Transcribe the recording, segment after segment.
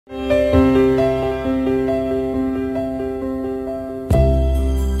We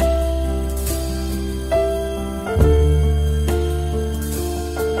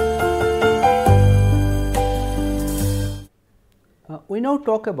now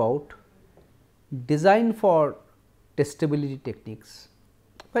talk about design for testability techniques.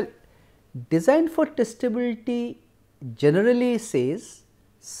 Well, design for testability generally says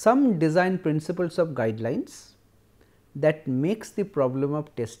some design principles of guidelines that makes the problem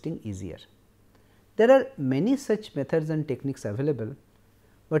of testing easier. There are many such methods and techniques available,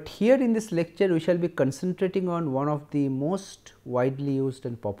 but here in this lecture we shall be concentrating on one of the most widely used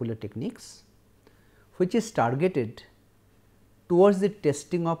and popular techniques, which is targeted towards the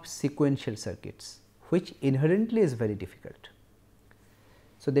testing of sequential circuits, which inherently is very difficult.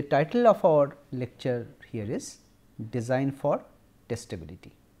 So, the title of our lecture here is Design for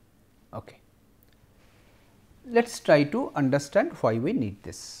Testability. Okay. Let us try to understand why we need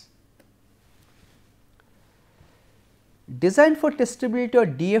this. Design for testability, or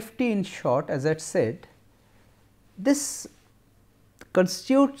DFT in short, as I had said, this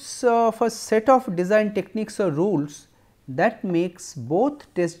constitutes of a set of design techniques or rules that makes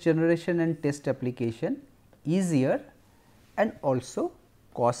both test generation and test application easier and also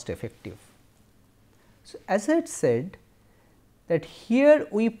cost effective. So, as I had said that here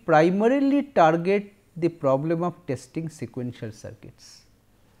we primarily target the problem of testing sequential circuits,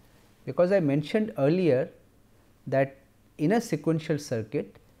 because I mentioned earlier that in a sequential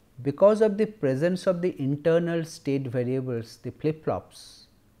circuit, because of the presence of the internal state variables, the flip flops,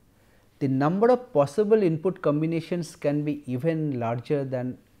 the number of possible input combinations can be even larger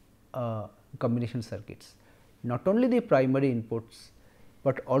than combination circuits. Not only the primary inputs,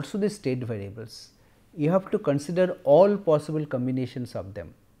 but also the state variables. You have to consider all possible combinations of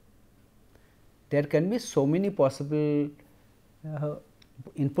them. There can be so many possible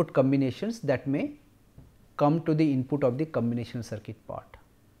input combinations that may come to the input of the combination circuit part.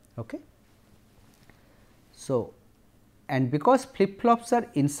 Okay. So, and because flip flops are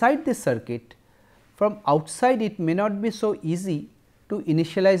inside the circuit, from outside it may not be so easy to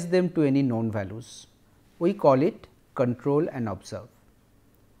initialize them to any known values. We call it control and observe.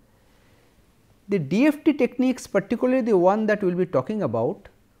 The DFT techniques, particularly the one that we will be talking about,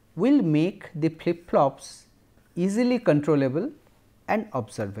 will make the flip flops easily controllable and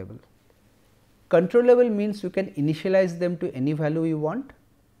observable. Controllable means you can initialize them to any value you want.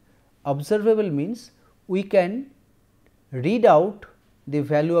 Observable means we can read out the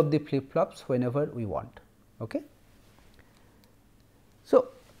value of the flip flops whenever we want. Okay. So,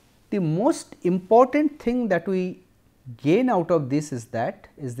 the most important thing that we gain out of this is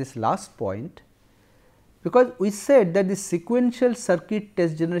this last point, because we said that the sequential circuit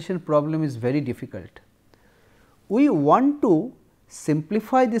test generation problem is very difficult. We want to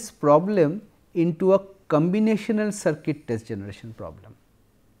simplify this problem into a combinational circuit test generation problem.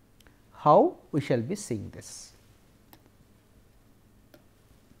 How? We shall be seeing this.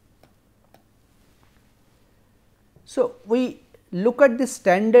 So, we look at the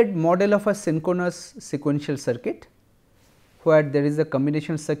standard model of a synchronous sequential circuit, where there is a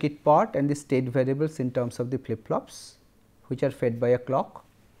combination circuit part and the state variables in terms of the flip flops, which are fed by a clock,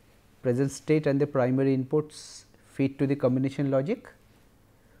 present state and the primary inputs feed to the combination logic,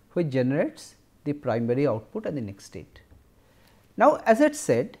 which generates the primary output and the next state. Now, as I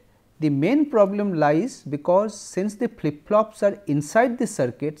said, the main problem lies because since the flip flops are inside the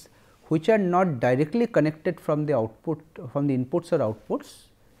circuits, which are not directly connected from the output, from the inputs or outputs,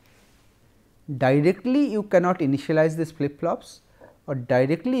 directly you cannot initialize these flip flops, or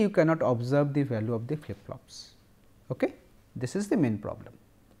directly you cannot observe the value of the flip flops. Okay? This is the main problem.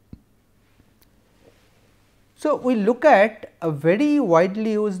 So, we look at a very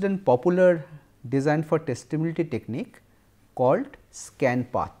widely used and popular design for testability technique called scan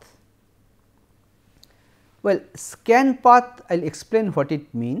path. Well, scan path, I will explain what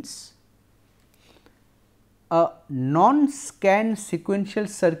it means. A non-scan sequential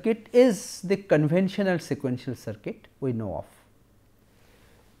circuit is the conventional sequential circuit we know of.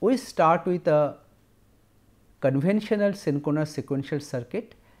 We start with a conventional synchronous sequential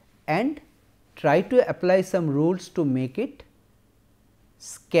circuit and try to apply some rules to make it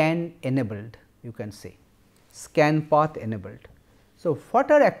scan enabled, you can say scan path enabled. So,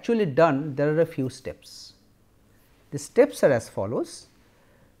 what are actually done? There are a few steps. The steps are as follows.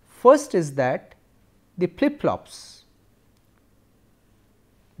 First is that the flip flops,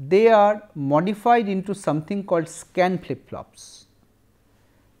 they are modified into something called scan flip flops.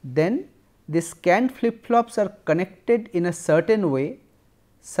 Then the scan flip flops are connected in a certain way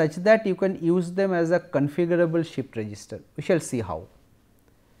such that you can use them as a configurable shift register. We shall see how.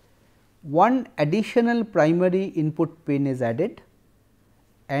 one additional primary input pin is added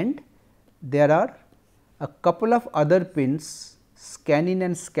and there are a couple of other pins, scan in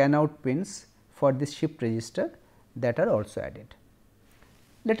and scan out pins for this shift register that are also added.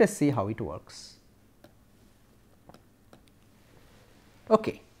 Let us see how it works.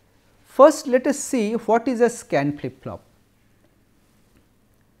 Okay. First, let us see what is a scan flip flop.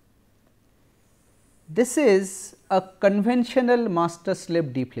 This is a conventional master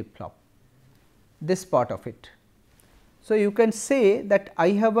slave D flip flop, this part of it. So, you can say that I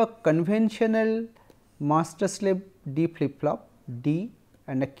have a conventional master slave D flip flop, D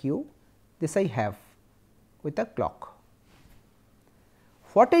and a Q, this I have with a clock.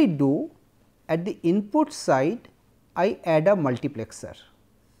 What I do at the input side, I add a multiplexer.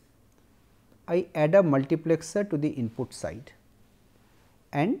 I add a multiplexer to the input side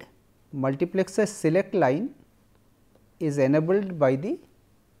and multiplexer select line is enabled by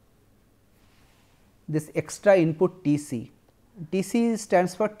this extra input TC. TC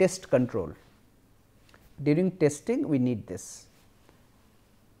stands for test control. During testing we need this,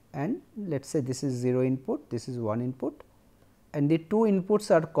 and let us say this is 0 input, this is 1 input, and the two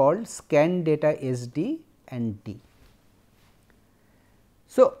inputs are called scan data SD and D.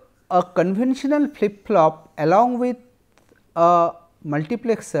 So, a conventional flip flop along with a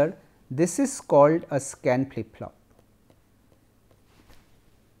multiplexer, this is called a scan flip flop,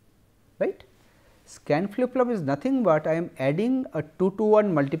 right. Scan flip flop is nothing but I am adding a 2 to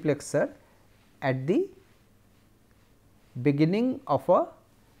 1 multiplexer at the beginning of a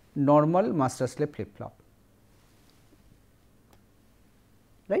normal master slave flip flop,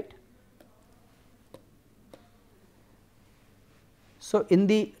 right. So, in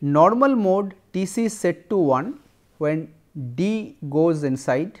the normal mode TC is set to 1 when D goes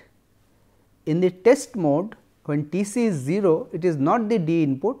inside. In the test mode when TC is 0, it is not the D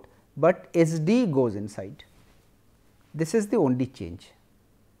input, but SD goes inside. This is the only change,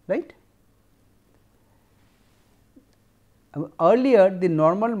 right. Earlier the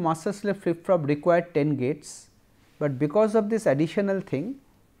normal master slave flip flop required 10 gates, but because of this additional thing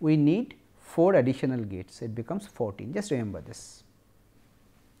we need 4 additional gates, it becomes 14, just remember this.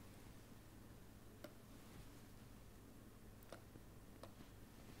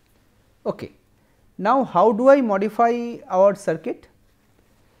 Okay. Now, how do I modify our circuit?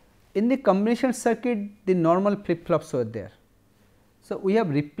 In the combination circuit, the normal flip flops were there. So, we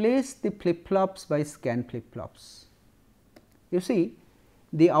have replaced the flip flops by scan flip flops. You see,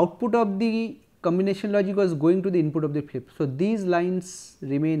 the output of the combination logic was going to the input of the flip. So, these lines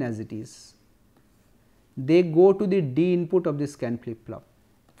remain as it is. They go to the D input of the scan flip flop.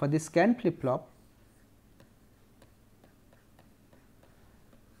 For the scan flip flop,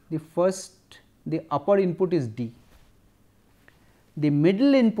 the upper input is D, the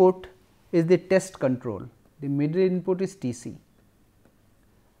middle input is the test control, the middle input is TC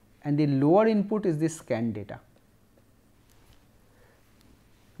and the lower input is the scan data,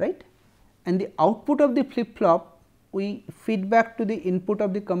 right. And the output of the flip flop we feed back to the input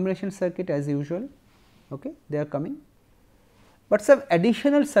of the combination circuit as usual, okay, they are coming. But some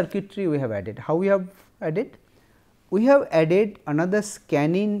additional circuitry we have added. How we have added? We have added another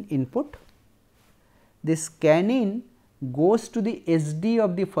scan in input. This scan in goes to the SD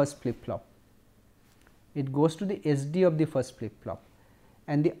of the first flip flop. It goes to the SD of the first flip flop,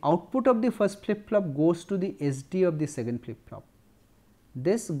 and the output of the first flip flop goes to the SD of the second flip flop.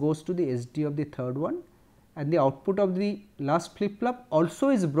 This goes to the SD of the third one, and the output of the last flip flop also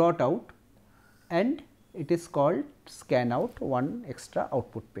is brought out, and it is called scan out, one extra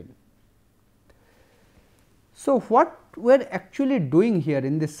output pin. So, what we are actually doing here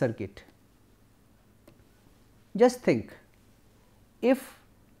in this circuit? Just think, if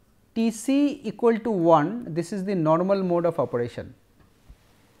TC equal to 1, this is the normal mode of operation.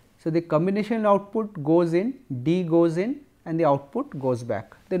 So, the combination output goes in, D goes in and the output goes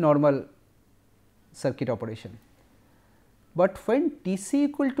back, the normal circuit operation. But when TC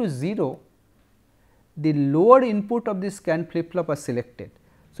equal to 0, the lower input of the scan flip flop are selected.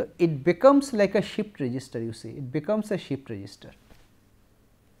 So, it becomes like a shift register, you see, it becomes a shift register.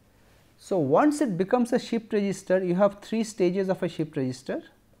 So, once it becomes a shift register, you have 3 stages of a shift register,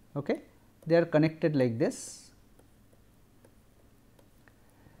 okay. They are connected like this.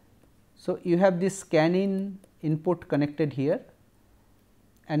 So, you have this scan in input connected here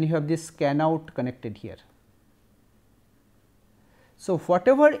and you have this scan out connected here. So,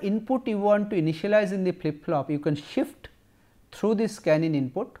 whatever input you want to initialize in the flip flop, you can shift through this scan in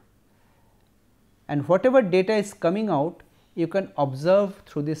input, and whatever data is coming out you can observe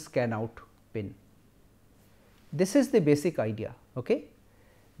through this scan out pin. This is the basic idea. Okay.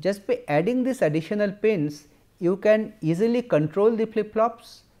 just by adding these additional pins, you can easily control the flip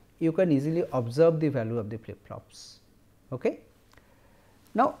flops, you can easily observe the value of the flip flops. Okay.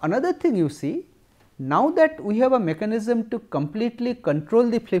 Now, another thing you see, now that we have a mechanism to completely control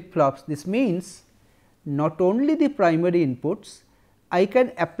the flip flops, this means not only the primary inputs, I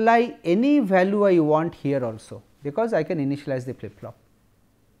can apply any value I want here also, because I can initialize the flip flop.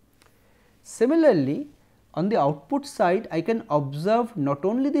 Similarly, on the output side, I can observe not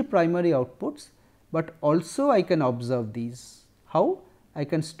only the primary outputs, but also I can observe these. How? I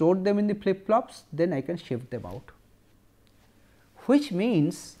can store them in the flip flops, then I can shift them out. Which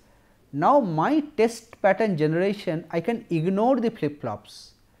means, now my test pattern generation, I can ignore the flip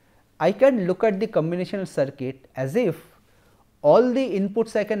flops. I can look at the combinational circuit as if all the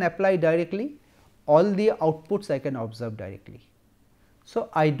inputs I can apply directly, all the outputs I can observe directly. So,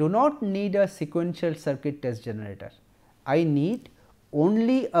 I do not need a sequential circuit test generator. I need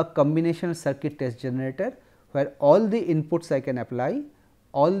only a combinational circuit test generator, where all the inputs I can apply,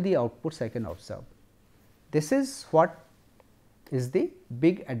 all the outputs I can observe. This is what is the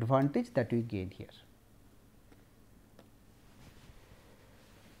big advantage that we gain here.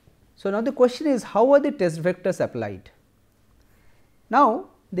 So, now the question is, how are the test vectors applied? Now,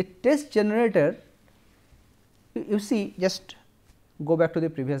 the test generator, you see, just go back to the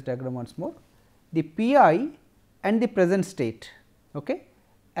previous diagram once more, the PI and the present state, okay,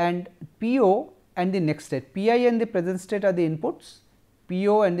 and PO and the next state. PI and the present state are the inputs,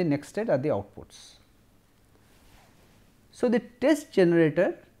 PO and the next state are the outputs. So, the test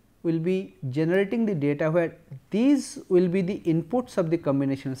generator will be generating the data where these will be the inputs of the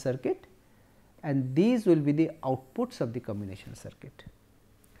combination circuit and these will be the outputs of the combination circuit.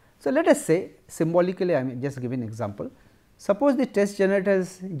 So, let us say symbolically, I am just giving an example. Suppose the test generator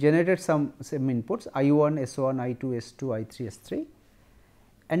has generated some inputs I1, S1, I2, S2, I3, S3,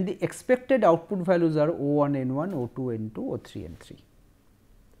 and the expected output values are O1, N1, O2, N2, O3, N3.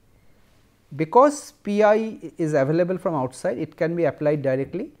 Because PI is available from outside, it can be applied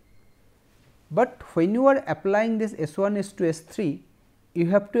directly, but when you are applying this S1, S2, S3, you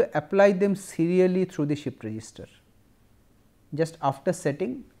have to apply them serially through the shift register, just after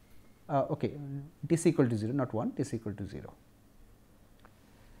setting okay, t is equal to 0, not 1, t is equal to 0.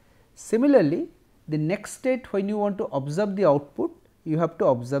 Similarly, the next state, when you want to observe the output, you have to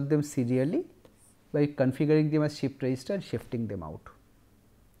observe them serially by configuring them as shift register and shifting them out,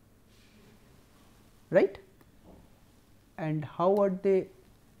 right. And how are they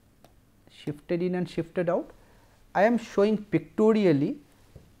shifted in and shifted out? I am showing pictorially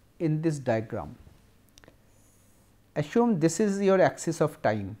in this diagram. Assume this is your axis of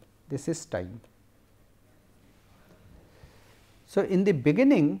time, this is time. So, in the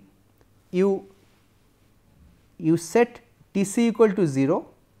beginning you set T c equal to 0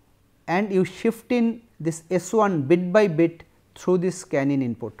 and you shift in this S1 bit by bit through this scan in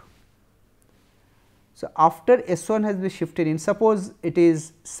input. So, after S1 has been shifted in, suppose it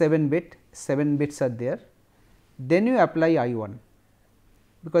is 7 bit, 7 bits are there, then you apply I1,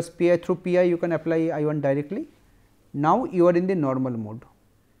 because PI through PI you can apply I1 directly. Now, you are in the normal mode,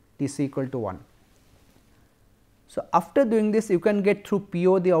 T c equal to 1. So, after doing this, you can get through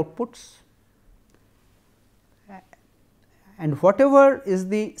PO the outputs, and whatever is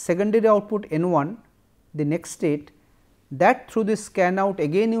the secondary output N1, the next state, that through the scan out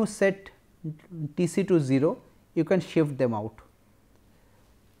again you set T c to 0, you can shift them out.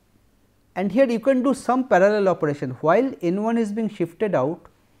 And here you can do some parallel operation. While N1 is being shifted out,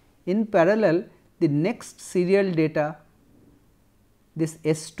 in parallel the next serial data, this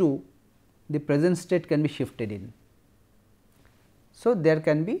S2, the present state can be shifted in. So, there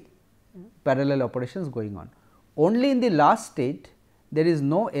can be parallel operations going on. Only in the last state there is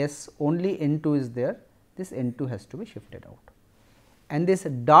no S, only N2 is there, this N2 has to be shifted out. And these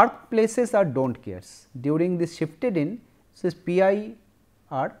dark places are do not cares. During this shifted in, so this PI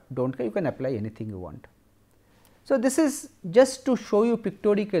are do not care, you can apply anything you want. So, this is just to show you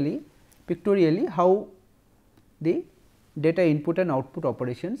pictorially how the data input and output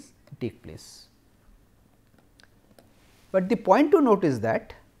operations take place. But the point to note is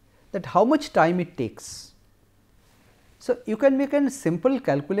that how much time it takes. So, you can make a simple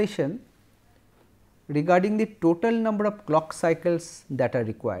calculation regarding the total number of clock cycles that are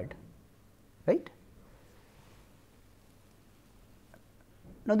required, right.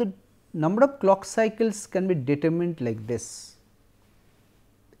 Now, the number of clock cycles can be determined like this,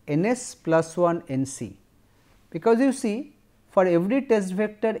 Ns plus 1 Nc, because you see for every test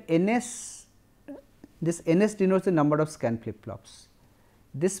vector Ns, this Ns denotes the number of scan flip flops.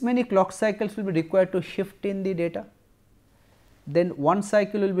 This many clock cycles will be required to shift in the data. then one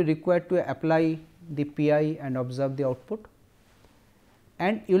cycle will be required to apply the PI and observe the output,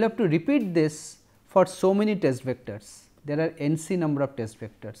 and you will have to repeat this for so many test vectors. There are NC number of test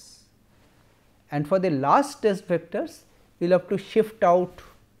vectors, and for the last test vectors you will have to shift out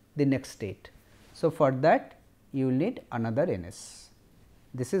the next state. So, for that you will need another NS.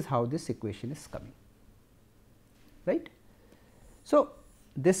 This is how this equation is coming, right. So,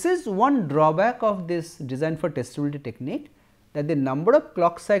 this is one drawback of this design for testability technique, that the number of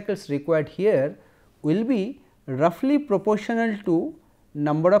clock cycles required here will be roughly proportional to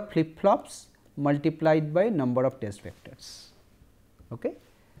number of flip flops multiplied by number of test vectors. Okay.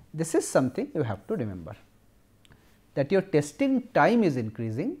 This is something you have to remember, that your testing time is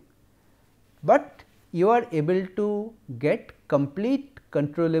increasing, but you are able to get complete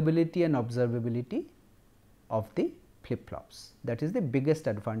controllability and observability of the flip flops. That is the biggest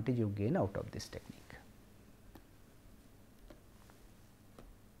advantage you gain out of this technique.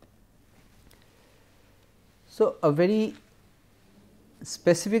 So, a very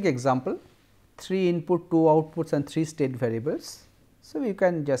specific example, 3 input, 2 outputs and 3 state variables. So, you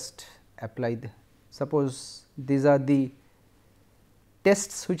can just apply the, suppose these are the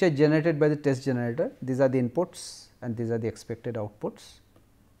tests which are generated by the test generator, these are the inputs and these are the expected outputs,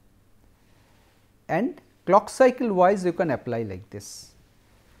 and clock cycle wise you can apply like this.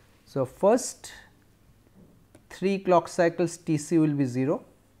 So, first 3 clock cycles Tc will be 0,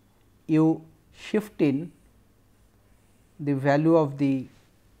 you shift in the value of the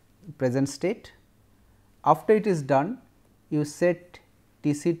present state. After it is done, you set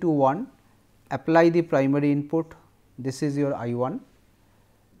Tc to 1, apply the primary input, this is your I1,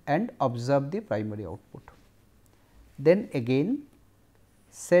 and observe the primary output. Then again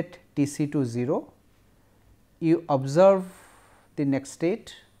set Tc to 0, you observe the next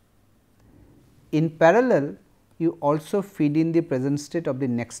state. In parallel, you also feed in the present state of the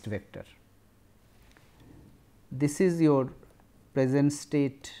next vector. This is your present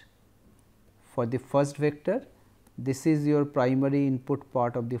state for the first vector, this is your primary input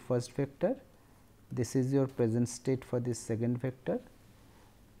part of the first vector, this is your present state for the second vector,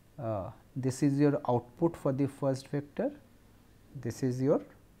 this is your output for the first vector, this is your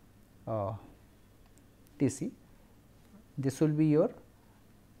Tc, this will be your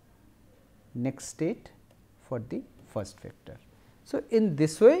next state for the first vector. So, in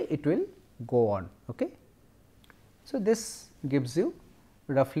this way it will go on. Okay. So, this gives you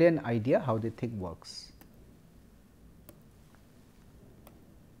roughly an idea how the thing works.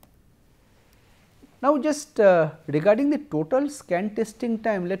 Now, just regarding the total scan testing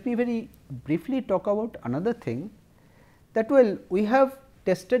time, let me very briefly talk about another thing, that well, we have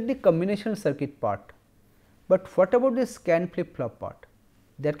tested the combination circuit part, but what about the scan flip flop part?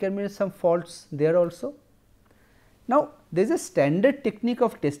 There can be some faults there also. Now, there is a standard technique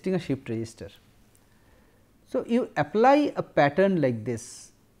of testing a shift register. So, you apply a pattern like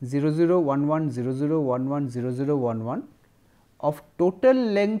this 0011, 0011, 0011 of total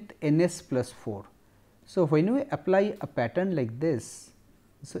length ns plus 4. So, when you apply a pattern like this,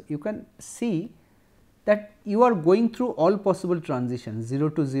 so you can see that you are going through all possible transitions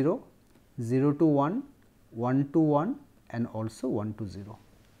 0 to 0, 0 to 1, 1 to 1 and also 1 to 0.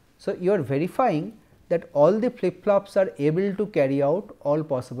 So, you are verifying that all the flip flops are able to carry out all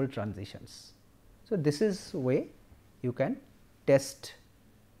possible transitions. So, this is way you can test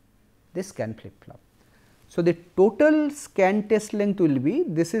the scan flip flop. So, the total scan test length will be,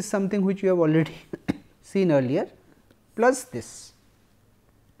 this is something which you have already seen earlier, plus this.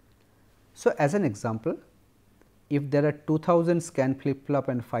 So, as an example, if there are 2000 scan flip flop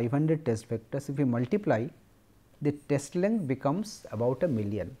and 500 test vectors, if we multiply, the test length becomes about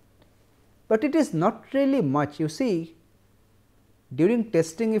 1,000,000. But it is not really much. You see, during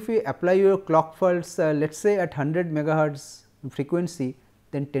testing, if you apply your clock pulse let us say at 100 megahertz frequency,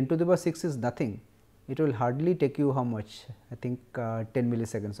 then 10 to the power 6 is nothing. It will hardly take you how much, I think 10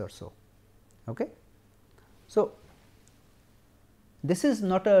 milliseconds or so. Okay. So, this is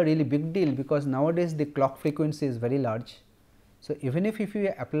not a really big deal, because nowadays the clock frequency is very large. So, even if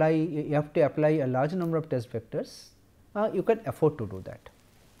you apply, you have to apply a large number of test vectors, you can afford to do that.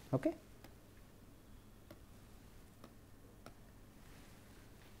 Okay.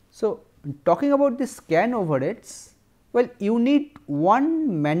 So, talking about the scan overheads, well, you need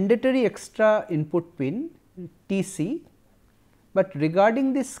one mandatory extra input pin Tc, but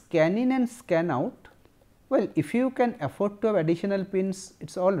regarding the scan in and scan out, well, if you can afford to have additional pins, it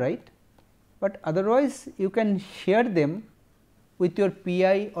is all right, but otherwise you can share them with your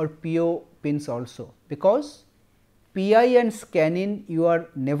Pi or PO pins also, because Pi and scan in you are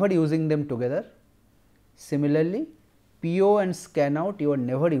never using them together. Similarly, PO and scan out, you are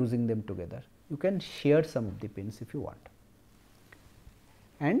never using them together. You can share some of the pins if you want.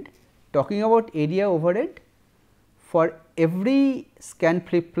 And talking about area overhead, for every scan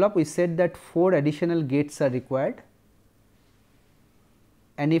flip flop we said that 4 additional gates are required,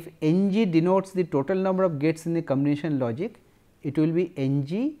 and if Ng denotes the total number of gates in the combination logic, it will be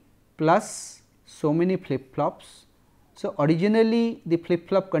Ng plus so many flip flops. So, originally the flip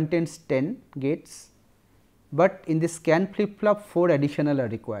flop contains 10 gates, but in the scan flip flop 4 additional are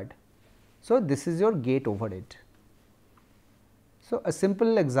required. So, this is your gate overhead. So, a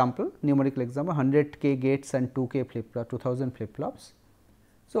simple example, numerical example, 100k gates and 2k flip flop, 2000 flip flops.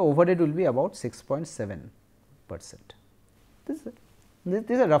 So, overhead will be about 6.7%. This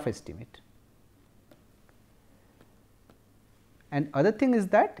is a rough estimate. And other thing is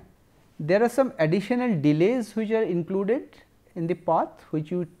that there are some additional delays which are included in the path,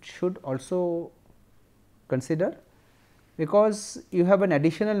 which you should also consider, because you have an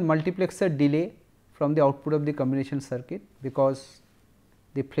additional multiplexer delay from the output of the combination circuit, because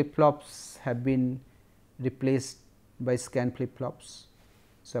the flip flops have been replaced by scan flip flops.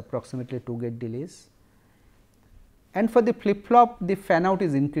 So, approximately 2 gate delays. And for the flip flop, the fan out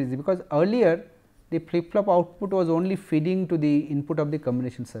is increased, because earlier the flip flop output was only feeding to the input of the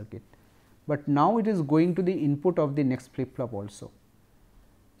combination circuit, but now it is going to the input of the next flip flop also.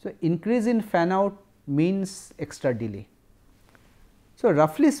 So, increase in fan out means extra delay. So,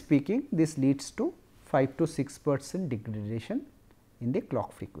 roughly speaking, this leads to 5 to 6% degradation in the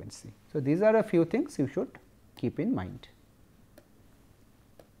clock frequency. So, these are a few things you should keep in mind.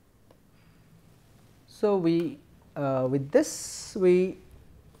 So, with this we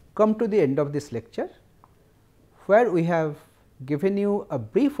come to the end of this lecture, where we have given you a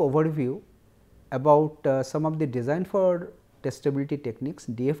brief overview about some of the design for testability techniques,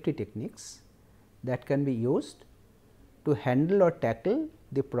 DFT techniques, that can be used to handle or tackle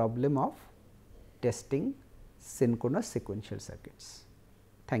the problem of testing synchronous sequential circuits.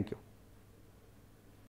 Thank you.